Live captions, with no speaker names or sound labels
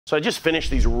So I just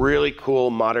finished these really cool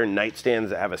modern nightstands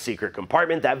that have a secret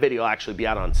compartment. That video will actually be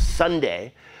out on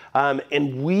Sunday.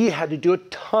 And we had to do a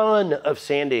ton of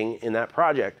sanding in that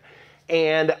project.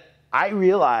 And I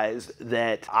realized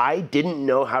that I didn't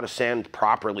know how to sand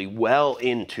properly well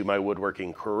into my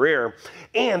woodworking career.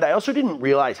 And I also didn't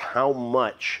realize how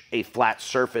much a flat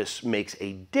surface makes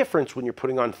a difference when you're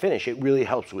putting on finish. It really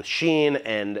helps with sheen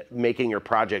and making your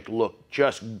project look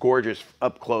just gorgeous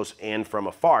up close and from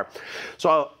afar.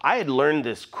 So I had learned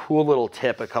this cool little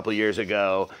tip a couple years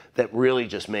ago that really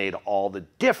just made all the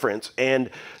difference. And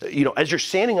you know, as you're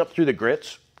sanding up through the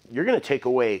grits, you're going to take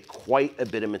away quite a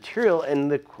bit of material. And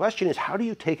the question is, how do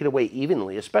you take it away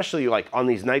evenly? Especially like on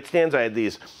these nightstands, I had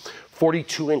these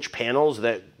 42-inch panels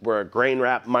that were a grain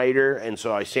wrap miter. And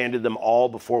so I sanded them all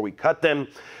before we cut them.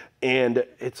 And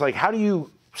it's like, how do you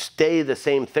stay the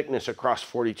same thickness across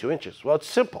 42 inches? Well, it's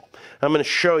simple. I'm going to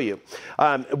show you.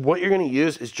 What you're going to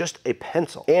use is just a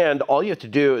pencil. And all you have to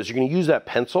do is you're going to use that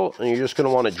pencil and you're just going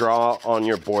to want to draw on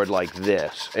your board like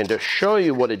this. And to show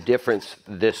you what a difference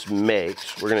this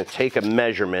makes, we're going to take a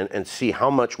measurement and see how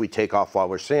much we take off while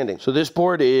we're sanding. So this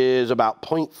board is about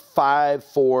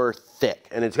 0.54 thick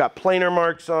and it's got planer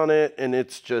marks on it and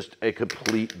it's just a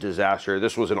complete disaster.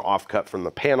 This was an offcut from the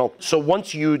panel. So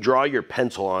once you draw your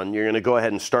pencil on, you're going to go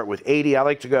ahead and start with 80. I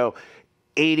like to go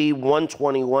 80,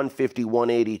 120, 150,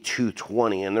 180,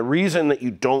 220. And the reason that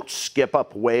you don't skip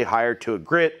up way higher to a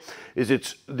grit is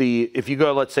if you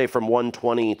go, let's say from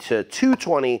 120 to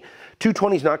 220,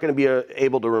 220 is not going to be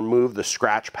able to remove the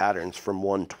scratch patterns from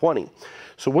 120.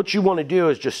 So what you want to do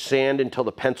is just sand until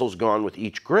the pencil's gone with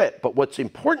each grit. But what's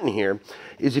important here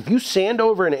is if you sand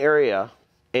over an area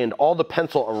and all the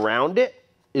pencil around it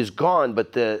is gone,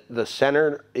 but the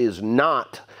center is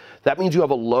not, that means you have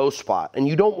a low spot. And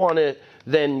you don't want to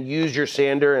then use your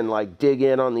sander and like dig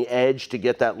in on the edge to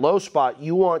get that low spot.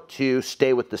 You want to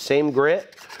stay with the same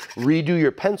grit, redo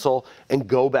your pencil, and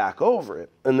go back over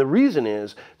it. And the reason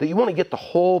is that you want to get the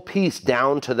whole piece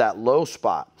down to that low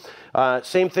spot.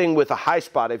 Same thing with a high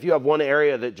spot. If you have one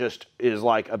area that just is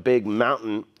like a big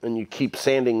mountain and you keep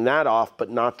sanding that off but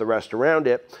not the rest around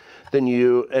it, then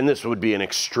and this would be an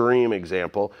extreme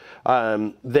example,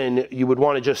 then you would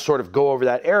want to just sort of go over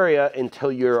that area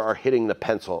until you are hitting the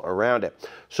pencil around it.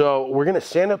 So we're going to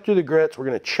sand up through the grits. We're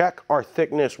going to check our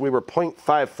thickness. We were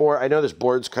 0.54. I know this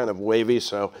board's kind of wavy,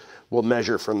 so we'll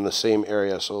measure from the same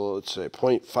area. So let's say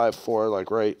 0.54,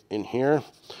 like right in here.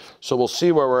 So we'll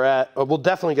see where we're at. We'll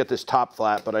definitely get this top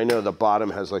flat, but I know the bottom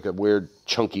has like a weird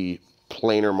chunky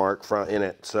planer mark in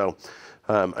it. So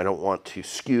I don't want to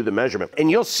skew the measurement.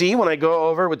 And you'll see when I go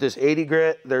over with this 80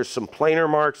 grit, there's some planer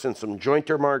marks and some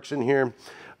jointer marks in here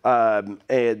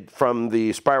and from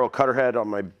the spiral cutter head on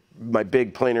my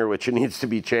big planer, which it needs to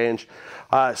be changed.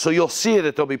 So you'll see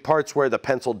that there'll be parts where the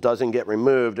pencil doesn't get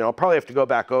removed, and I'll probably have to go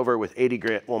back over with 80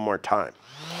 grit one more time.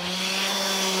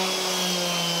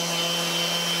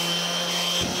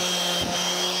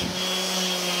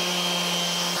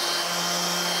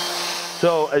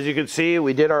 So as you can see,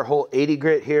 we did our whole 80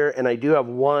 grit here, and I do have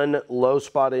one low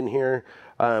spot in here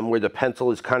where the pencil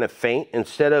is kind of faint.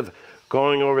 Instead of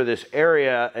going over this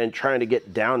area and trying to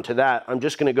get down to that, I'm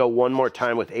just gonna go one more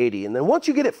time with 80. And then once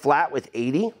you get it flat with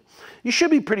 80, you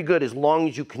should be pretty good as long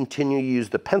as you continue to use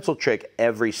the pencil trick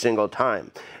every single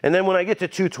time. And then when I get to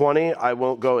 220, I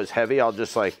won't go as heavy. I'll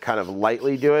just like kind of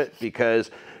lightly do it because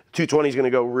 220 is going to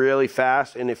go really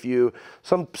fast, and if you,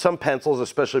 some pencils,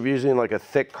 especially if you're using like a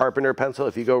thick carpenter pencil,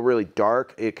 if you go really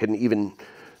dark, it can even,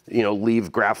 you know,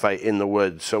 leave graphite in the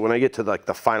wood. So when I get to like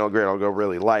the final grit, I'll go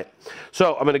really light.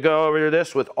 So I'm going to go over to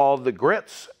this with all the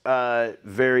grits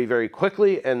very, very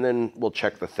quickly, and then we'll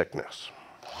check the thickness.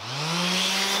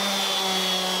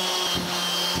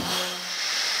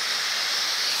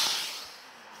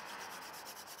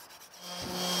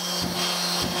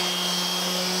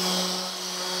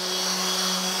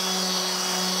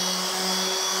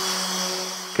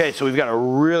 Okay, so we've got a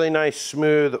really nice,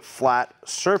 smooth, flat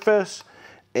surface,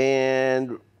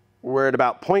 and we're at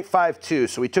about 0.52.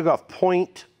 So we took off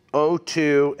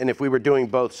 0.02, and if we were doing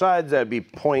both sides, that'd be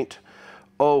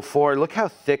 0.04. Look how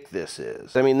thick this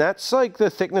is. I mean, that's like the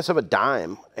thickness of a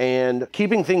dime, and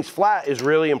keeping things flat is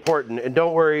really important. And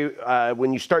don't worry,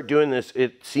 when you start doing this,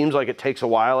 it seems like it takes a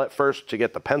while at first to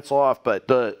get the pencil off, but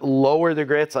the lower the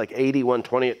grits, like 80,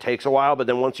 120, it takes a while, but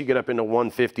then once you get up into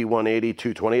 150, 180,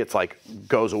 220, it's like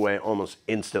goes away almost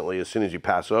instantly as soon as you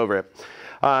pass over it.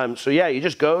 So yeah, you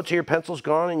just go till your pencil's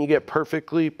gone and you get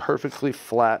perfectly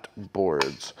flat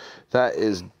boards. That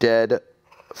is dead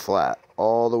flat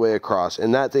all the way across,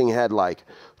 and that thing had like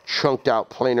chunked out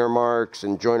planer marks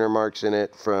and joiner marks in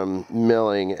it from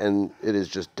milling, and it is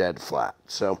just dead flat.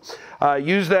 So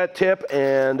use that tip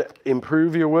and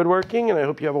improve your woodworking, and I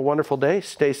hope you have a wonderful day.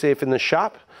 Stay safe in the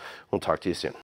shop. We'll talk to you soon.